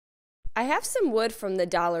I have some wood from the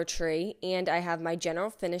Dollar Tree, and I have my General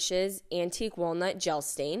Finishes Antique Walnut Gel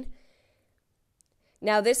Stain.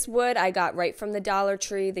 Now this wood I got right from the Dollar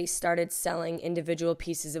Tree. They started selling individual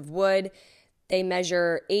pieces of wood. They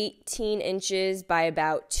measure 18 inches by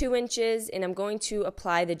about 2 inches, and I'm going to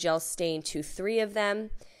apply the gel stain to 3 of them.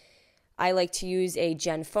 I like to use a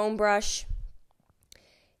Gen foam brush,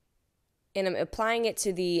 and I'm applying it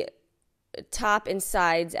to the top and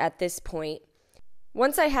sides at this point.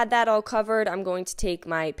 Once I had that all covered, I'm going to take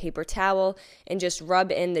my paper towel and just rub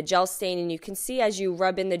in the gel stain, and you can see as you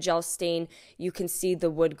rub in the gel stain, you can see the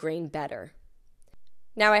wood grain better.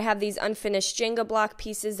 Now I have these unfinished Jenga block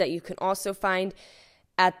pieces that you can also find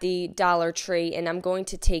at the Dollar Tree, and I'm going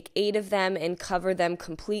to take 8 of them and cover them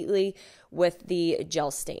completely with the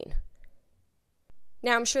gel stain.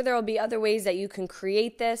 Now I'm sure there will be other ways that you can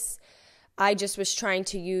create this. I just was trying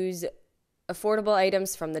to use affordable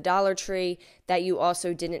items from the Dollar Tree that you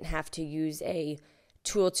also didn't have to use a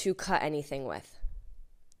tool to cut anything with.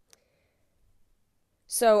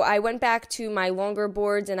 So I went back to my longer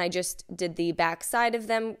boards and I just did the back side of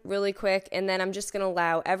them really quick, and then I'm just going to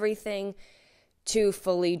allow everything to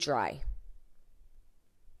fully dry.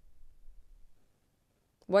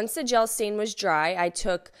 Once the gel stain was dry, I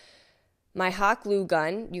took my hot glue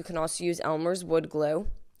gun. You can also use Elmer's wood glue.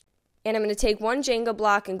 And I'm going to take one Jenga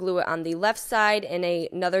block and glue it on the left side and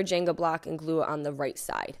another Jenga block and glue it on the right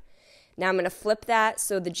side. Now I'm going to flip that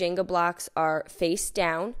so the Jenga blocks are face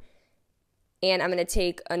down. And I'm going to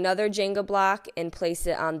take another Jenga block and place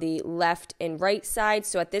it on the left and right side.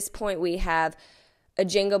 So at this point we have a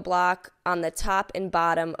Jenga block on the top and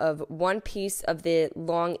bottom of one piece of the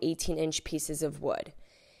long 18-inch pieces of wood.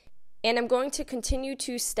 And I'm going to continue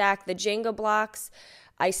to stack the Jenga blocks.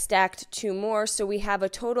 I stacked 2 more, so we have a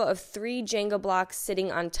total of 3 Jenga blocks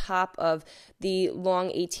sitting on top of the long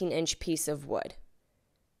 18-inch piece of wood.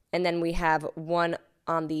 And then we have 1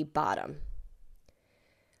 on the bottom.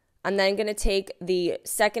 I'm then going to take the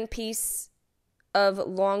second piece of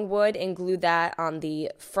long wood and glue that on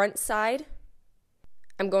the front side.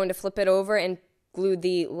 I'm going to flip it over and glue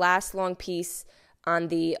the last long piece on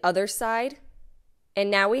the other side.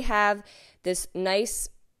 And now we have this nice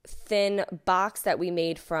thin box that we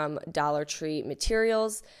made from Dollar Tree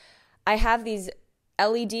materials. I have these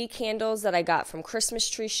LED candles that I got from Christmas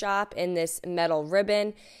Tree Shop in this metal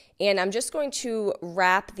ribbon, and I'm just going to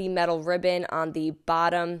wrap the metal ribbon on the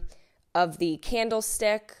bottom of the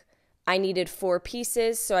candlestick. I needed 4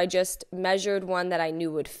 pieces, so I just measured one that I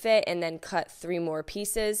knew would fit and then cut 3 more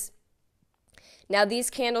pieces. Now these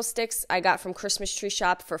candlesticks I got from Christmas Tree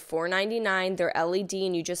Shop for $4.99. They're LED,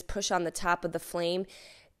 and you just push on the top of the flame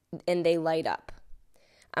and they light up.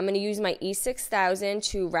 I'm going to use my E6000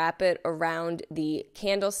 to wrap it around the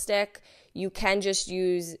candlestick. You can just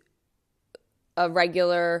use a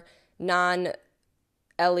regular non-LED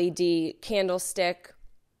candlestick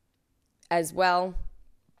as well.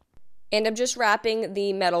 And I'm just wrapping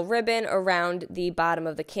the metal ribbon around the bottom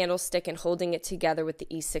of the candlestick and holding it together with the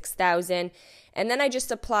E6000. And then I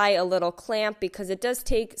just apply a little clamp because it does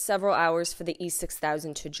take several hours for the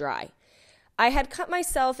E6000 to dry. I had cut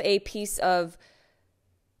myself a piece of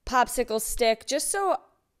popsicle stick just so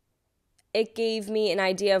it gave me an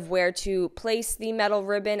idea of where to place the metal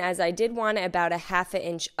ribbon, as I did want it about a ½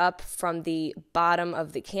 inch up from the bottom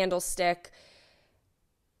of the candlestick.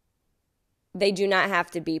 They do not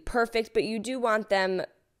have to be perfect, but you do want them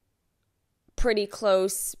pretty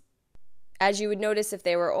close, as you would notice if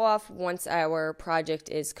they were off once our project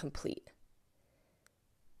is complete.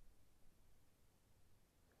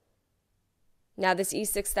 Now this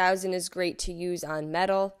E6000 is great to use on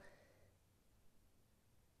metal.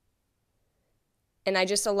 And I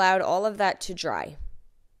just allowed all of that to dry.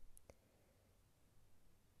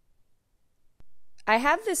 I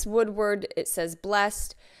have this woodward, it says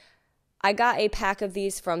blessed. I got a pack of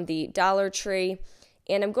these from the Dollar Tree,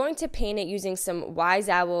 and I'm going to paint it using some Wise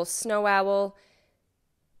Owl, Snow Owl,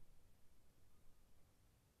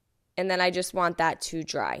 and then I just want that to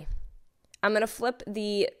dry. I'm going to flip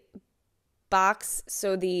the box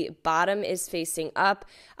so the bottom is facing up.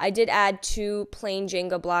 I did add 2 plain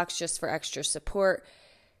Jenga blocks just for extra support.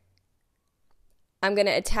 I'm going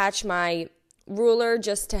to attach my ruler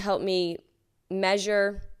just to help me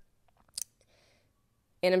measure,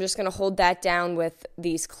 and I'm just going to hold that down with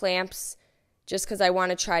these clamps just because I want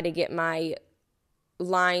to try to get my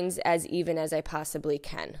lines as even as I possibly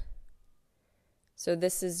can. So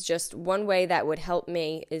this is just one way that would help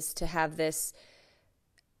me, is to have this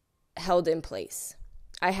held in place.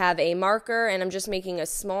 I have a marker, and I'm just making a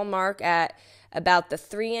small mark at about the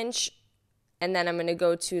 3-inch, and then I'm going to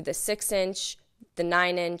go to the 6-inch, the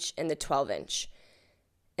 9-inch, and the 12-inch.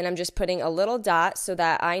 And I'm just putting a little dot so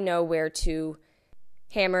that I know where to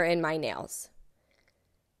hammer in my nails.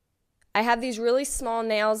 I have these really small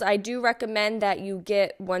nails. I do recommend that you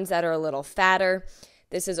get ones that are a little fatter.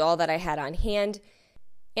 This is all that I had on hand.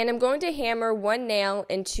 And I'm going to hammer one nail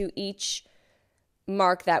into each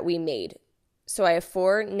mark that we made. So I have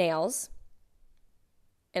 4 nails.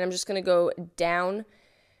 And I'm just going to go down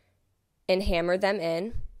and hammer them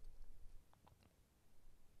in.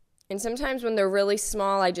 And sometimes when they're really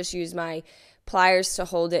small, I just use my pliers to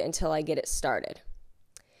hold it until I get it started.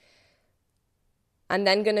 I'm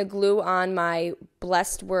then going to glue on my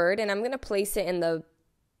blessed word, and I'm going to place it in the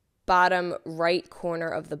bottom right corner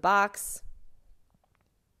of the box.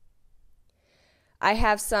 I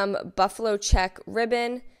have some buffalo check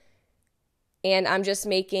ribbon, and I'm just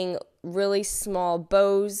making really small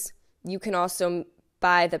bows. You can also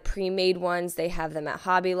buy the pre-made ones. They have them at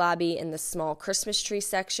Hobby Lobby in the small Christmas tree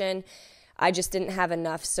section. I just didn't have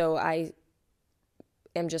enough, so I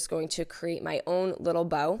am just going to create my own little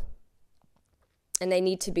bow. And they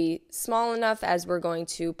need to be small enough as we're going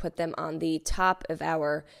to put them on the top of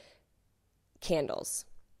our candles.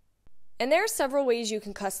 And there are several ways you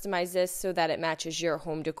can customize this so that it matches your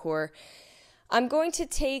home decor. I'm going to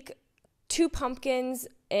take 2 pumpkins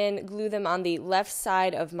and glue them on the left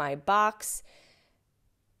side of my box.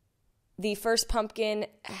 The first pumpkin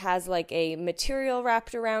has like a material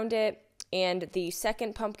wrapped around it, and the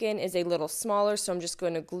second pumpkin is a little smaller, so I'm just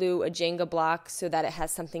going to glue a Jenga block so that it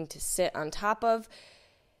has something to sit on top of.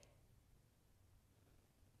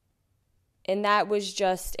 And that was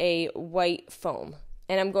just a white foam.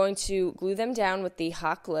 And I'm going to glue them down with the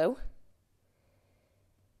hot glue.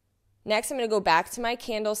 Next, I'm going to go back to my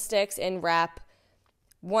candlesticks and wrap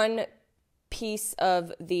one piece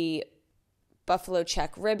of the buffalo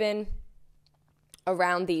check ribbon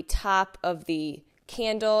around the top of the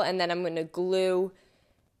candle, and then I'm going to glue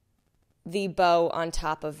the bow on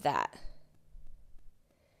top of that.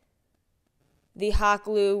 The hot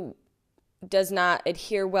glue does not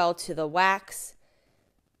adhere well to the wax,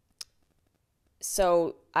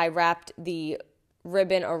 so I wrapped the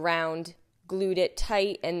ribbon around, glued it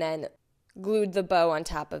tight, and then glued the bow on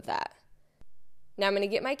top of that. Now I'm going to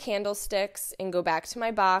get my candlesticks and go back to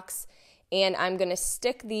my box, and I'm going to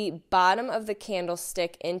stick the bottom of the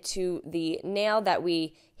candlestick into the nail that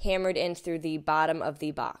we hammered in through the bottom of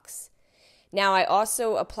the box. Now I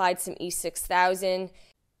also applied some E6000,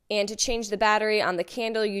 and to change the battery on the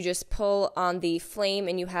candle, you just pull on the flame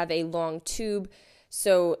and you have a long tube.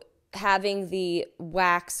 So having the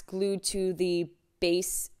wax glued to the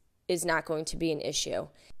base is not going to be an issue.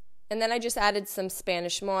 And then I just added some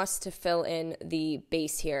Spanish moss to fill in the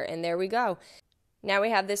base here, and there we go. Now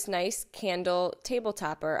we have this nice candle table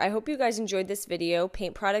topper. I hope you guys enjoyed this video.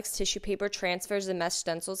 Paint products, tissue paper, transfers, and mesh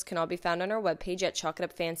stencils can all be found on our webpage at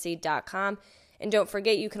chalkitupfancy.com. And don't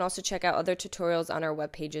forget, you can also check out other tutorials on our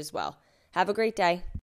webpage as well. Have a great day.